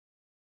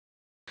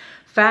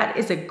Fat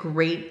is a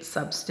great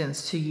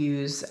substance to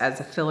use as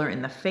a filler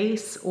in the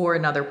face or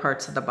in other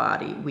parts of the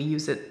body. We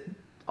use it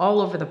all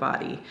over the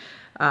body.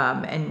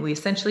 And we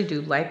essentially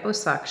do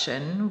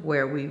liposuction,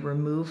 where we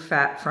remove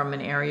fat from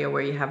an area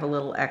where you have a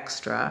little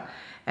extra,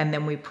 and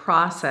then we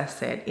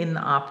process it in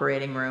the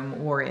operating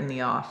room or in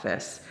the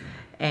office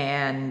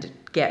and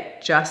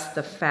get just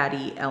the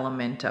fatty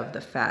element of the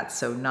fat,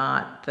 so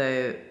not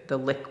the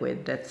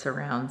liquid that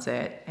surrounds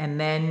it. And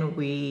then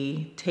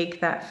we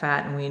take that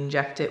fat and we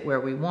inject it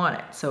where we want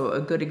it. So a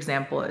good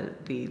example is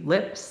the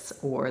lips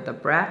or the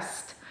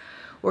breast,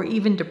 or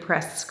even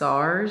depressed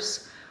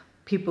scars.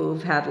 People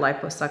who've had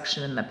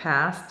liposuction in the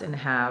past and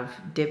have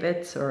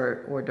divots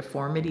or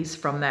deformities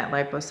from that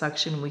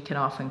liposuction, we can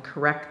often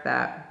correct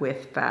that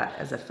with fat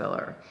as a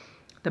filler.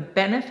 The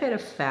benefit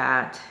of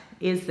fat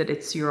is that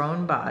it's your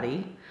own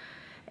body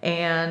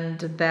and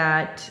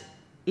that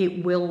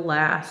it will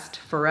last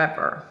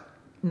forever.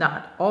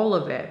 Not all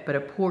of it, but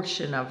a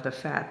portion of the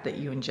fat that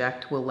you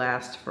inject will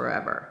last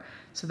forever.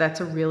 So that's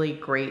a really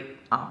great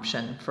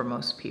option for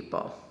most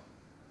people.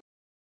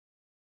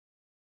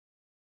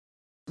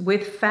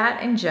 With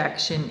fat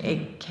injection,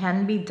 it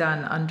can be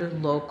done under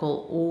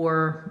local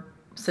or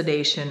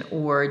sedation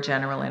or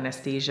general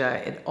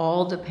anesthesia. It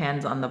all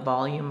depends on the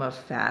volume of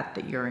fat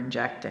that you're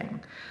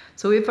injecting.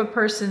 So if a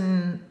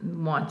person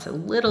wants a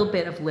little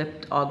bit of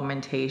lip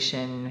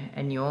augmentation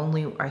and you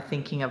only are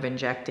thinking of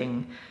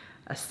injecting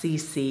a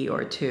cc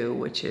or 2,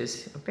 which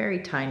is a very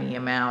tiny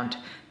amount,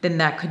 then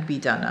that could be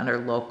done under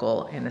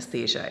local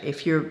anesthesia.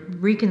 If you're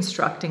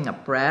reconstructing a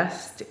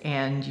breast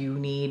and you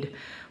need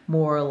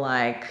more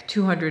like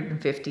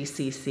 250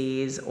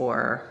 cc's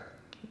or,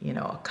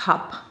 a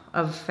cup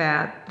of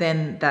fat,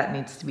 then that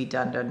needs to be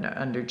done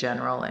under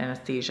general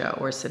anesthesia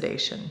or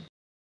sedation.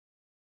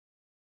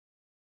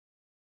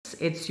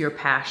 It's your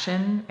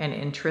passion and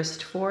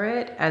interest for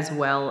it, as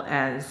well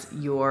as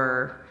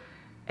your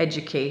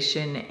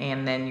education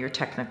and then your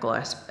technical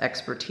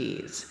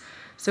expertise.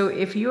 So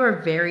if you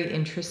are very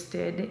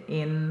interested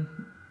in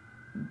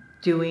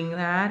doing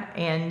that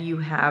and you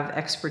have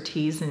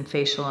expertise in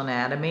facial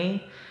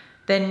anatomy,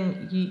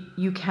 then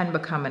you can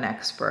become an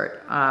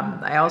expert.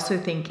 I also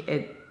think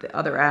the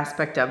other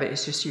aspect of it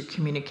is just your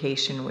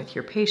communication with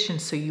your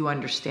patients, so you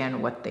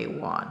understand what they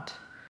want.